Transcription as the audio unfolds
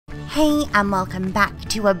Hey and welcome back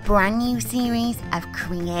to a brand new series of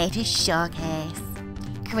Creator Showcase.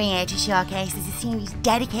 Creator Showcase is a series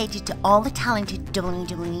dedicated to all the talented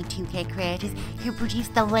WWE 2K creators who produce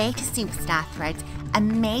the latest superstar threads,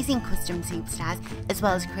 amazing custom superstars, as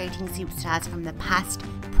well as creating superstars from the past,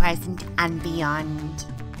 present and beyond.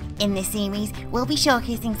 In this series, we'll be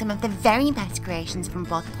showcasing some of the very best creations from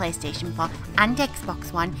both PlayStation 4 and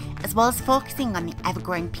Xbox One, as well as focusing on the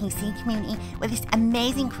ever-growing PC community with its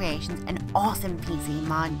amazing creations and awesome PC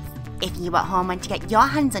mods. If you at home want to get your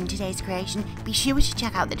hands on today's creation, be sure to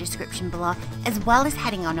check out the description below, as well as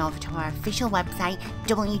heading on over to our official website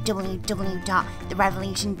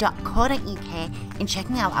www.RevELLEution.co.uk and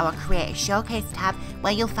checking out our Creator Showcase tab,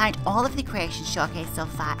 where you'll find all of the creations showcased so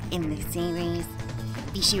far in this series.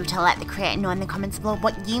 Be sure to let the creator know in the comments below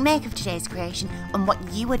what you make of today's creation and what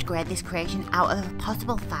you would grade this creation out of a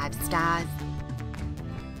possible 5 stars.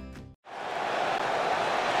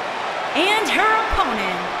 And her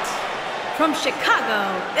opponent, from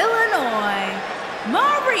Chicago, Illinois,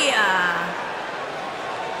 Maria.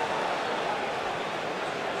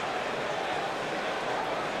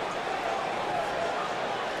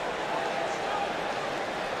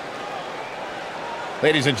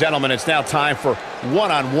 Ladies and gentlemen, it's now time for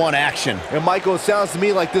one-on-one action. And Michael, it sounds to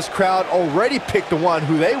me like this crowd already picked the one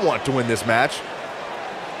who they want to win this match.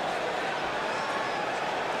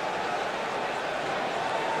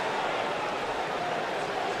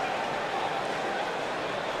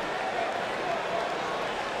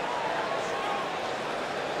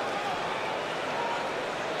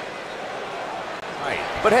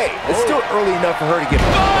 But hey, it's still early enough for her to get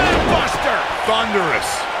Buster!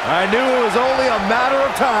 Thunderous. I knew it was only a matter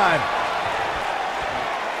of time.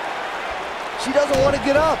 She doesn't want to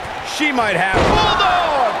get up. She might have.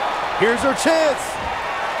 Bulldog! Here's her chance.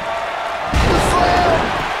 Slam!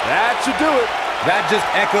 That should do it. That just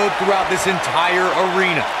echoed throughout this entire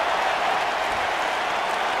arena.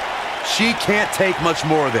 She can't take much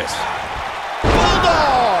more of this.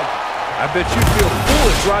 Bulldog! I bet you feel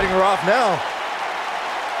foolish riding her off now.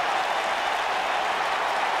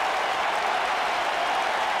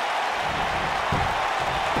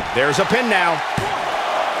 There's a pin now. 1, 2,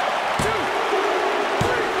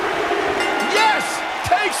 3. Yes!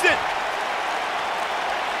 Takes it!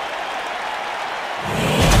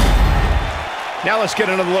 Now let's get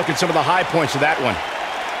another look at some of the high points of that one.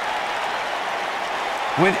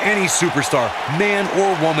 When any superstar, man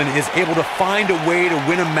or woman, is able to find a way to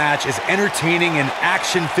win a match as entertaining and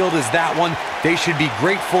action-filled as that one, they should be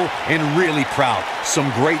grateful and really proud.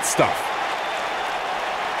 Some great stuff.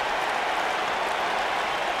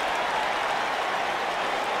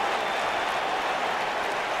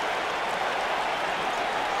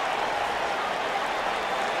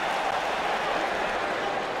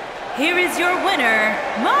 Here is your winner,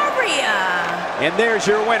 Maria. And there's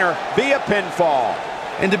your winner via pinfall.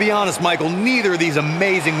 And to be honest, Michael, neither of these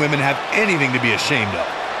amazing women have anything to be ashamed of.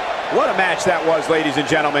 What a match that was, ladies and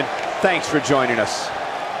gentlemen. Thanks for joining us.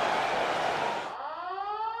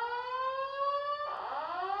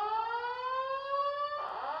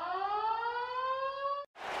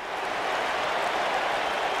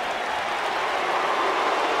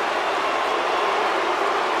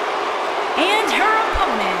 And her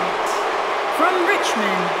opponent, from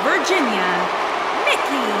Richmond, Virginia,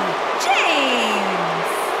 Mickie James.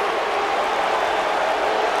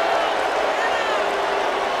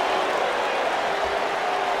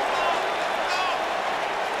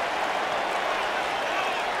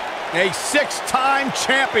 A 6-time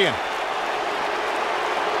champion.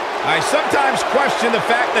 I sometimes question the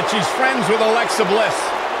fact that she's friends with Alexa Bliss.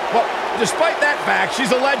 Well, despite that fact,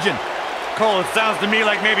 she's a legend. Cole, it sounds to me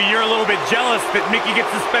like maybe you're a little bit jealous that Mickie gets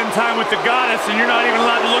to spend time with the goddess and you're not even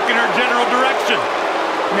allowed to look in her general direction.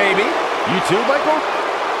 Maybe. You too, Michael?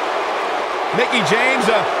 Mickie James,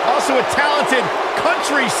 also a talented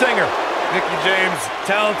country singer. Mickie James,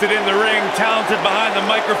 talented in the ring, talented behind the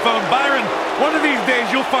microphone. Byron, one of these days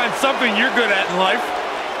you'll find something you're good at in life.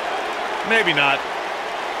 Maybe not.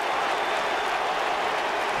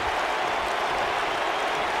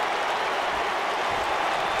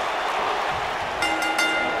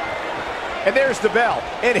 And there's the bell.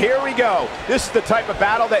 And here we go. This is the type of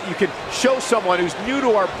battle that you can show someone who's new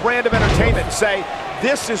to our brand of entertainment and say,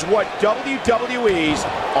 this is what WWE's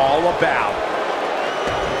all about.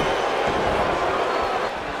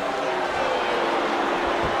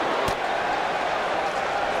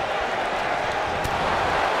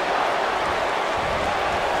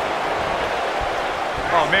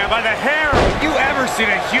 Oh man, by the hair, have you ever seen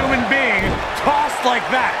a human being tossed like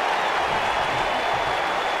that?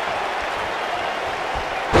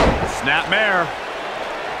 Snapmare.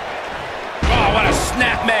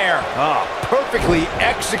 snapmare. Ah, perfectly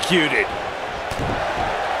executed.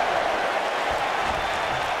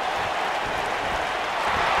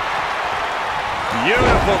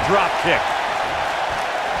 Beautiful drop kick.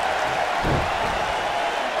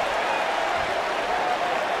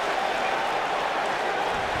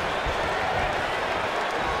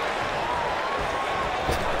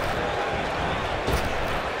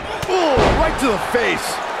 Oh, right to the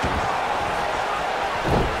face.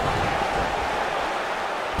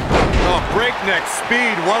 Oh, breakneck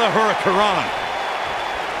speed. What a hurricanrana.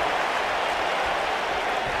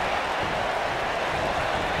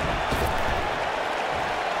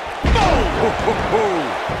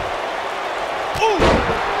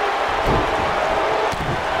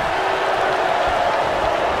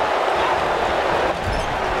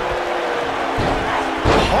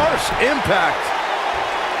 Harsh impact.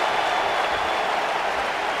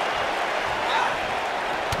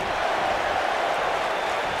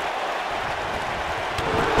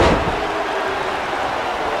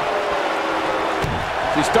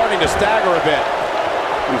 She's starting to stagger a bit.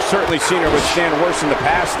 We've certainly seen her withstand worse in the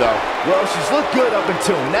past, though. Well, she's looked good up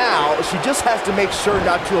until now. She just has to make sure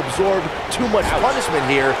not to absorb too much punishment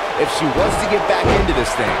here if she wants to get back into this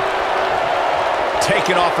thing.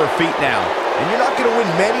 Taken off her feet now. And you're not going to win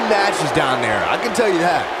many matches down there, I can tell you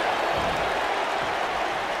that.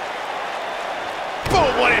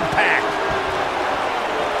 Boom, what impact!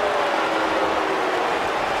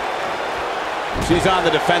 She's on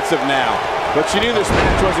the defensive now, but she knew this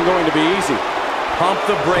match wasn't going to be easy. Pump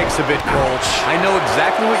the brakes a bit, Cole. I know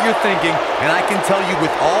exactly what you're thinking, and I can tell you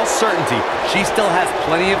with all certainty, she still has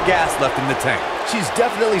plenty of gas left in the tank. She's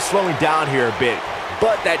definitely slowing down here a bit,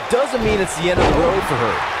 but that doesn't mean it's the end of the road for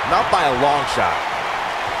her. Not by a long shot.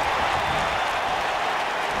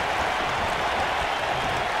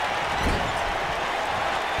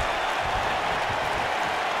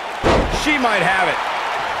 She might have it.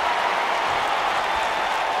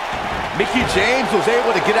 Mickie James was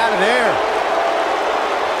able to get out of there.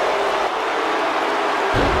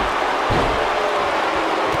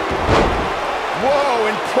 Whoa,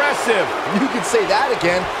 impressive. You can say that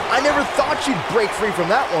again. I never thought she'd break free from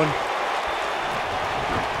that one.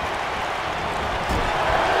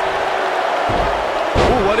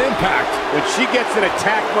 Ooh, what impact. When she gets in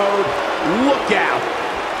attack mode, look out.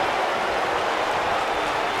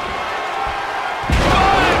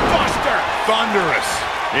 Buster! Thunderous.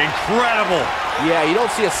 Incredible. Yeah, you don't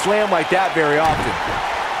see a slam like that very often.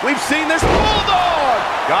 We've seen this bulldog!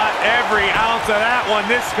 Got every ounce of that one.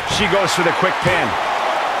 She goes for the quick pin.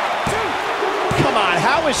 Come on,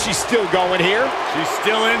 how is she still going here? She's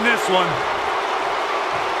still in this one.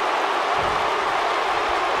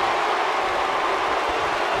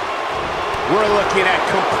 We're looking at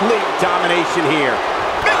complete domination here.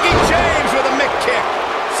 Mickie James with a mick kick.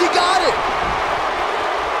 She got it!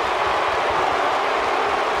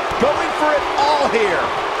 Going for it all here.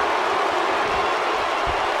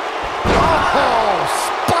 Oh,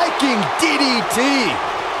 spiking DDT.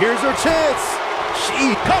 Here's her chance.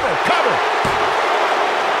 She Cover.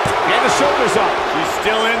 Get the shoulders up. She's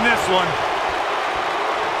still in this one.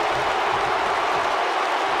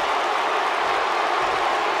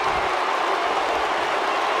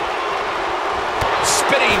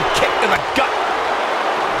 Spinning kick to the gut.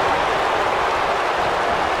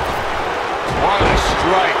 What a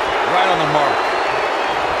strike. Right on the mark.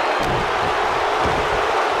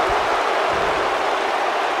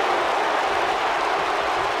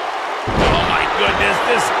 Oh my goodness,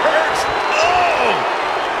 this hurts. Oh!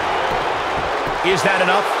 Is that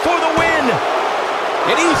enough for the win?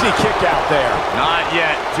 An easy kick out there. Not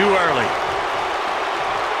yet. Too early.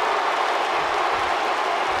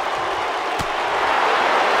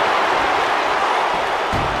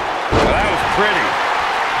 Well, that was pretty.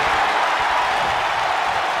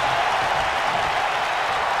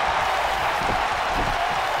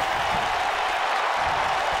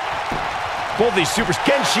 Both these supers,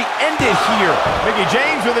 can she end it here? Mickie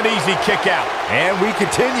James with an easy kick out. And we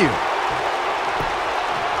continue.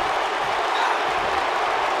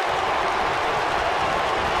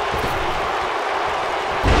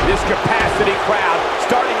 This capacity crowd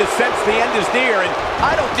starting to sense the end is near, and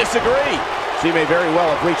I don't disagree. She may very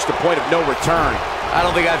well have reached the point of no return. I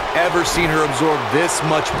don't think I've ever seen her absorb this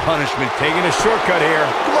much punishment. Taking a shortcut here.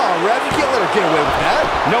 Come on, Rev, you can't let her get away with that.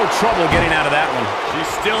 No trouble getting out of that one.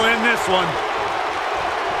 She's still in this one.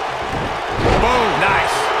 Boom,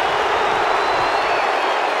 nice.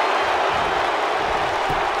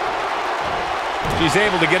 She's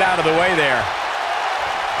able to get out of the way there.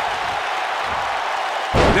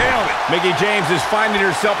 Nailed it. Mickie James is finding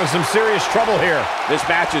herself in some serious trouble here. This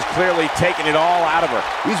match is clearly taking it all out of her.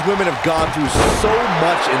 These women have gone through so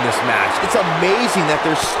much in this match. It's amazing that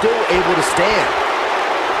they're still able to stand.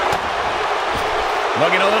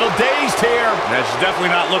 Looking a little dazed here. Yeah, she's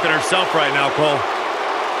definitely not looking herself right now, Cole.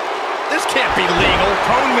 This can't be legal.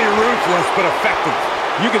 Totally ruthless, but effective.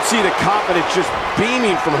 You can see the confidence just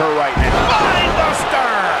beaming from her right now.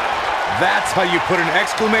 Mindbuster! That's how you put an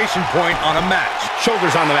exclamation point on a match.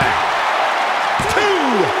 Shoulders on the mat. 2, 3.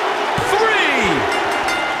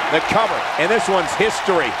 The cover, and this one's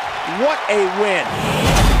history. What a win.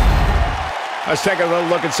 Let's take a little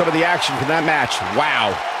look at some of the action from that match.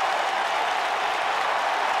 Wow.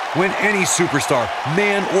 When any superstar,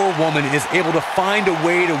 man or woman, is able to find a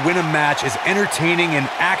way to win a match as entertaining and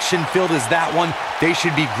action-filled as that one, they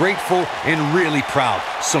should be grateful and really proud.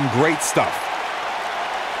 Some great stuff.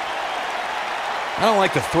 I don't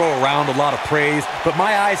like to throw around a lot of praise, but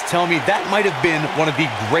my eyes tell me that might have been one of the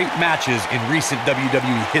great matches in recent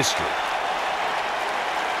WWE history.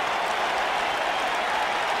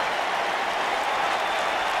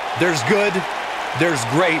 There's good, there's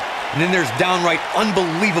great, and then there's downright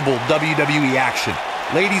unbelievable WWE action.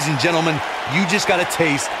 Ladies and gentlemen, you just got a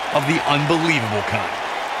taste of the unbelievable kind.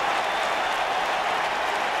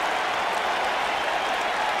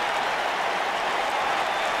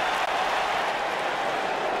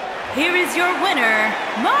 Here is your winner,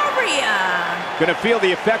 Maria. Gonna feel the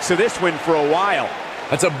effects of this win for a while.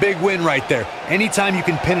 That's a big win right there. Anytime you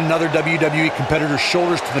can pin another WWE competitor's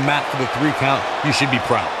shoulders to the mat for the 3 count, you should be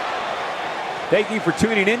proud. Thank you for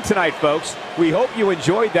tuning in tonight, folks. We hope you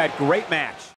enjoyed that great match.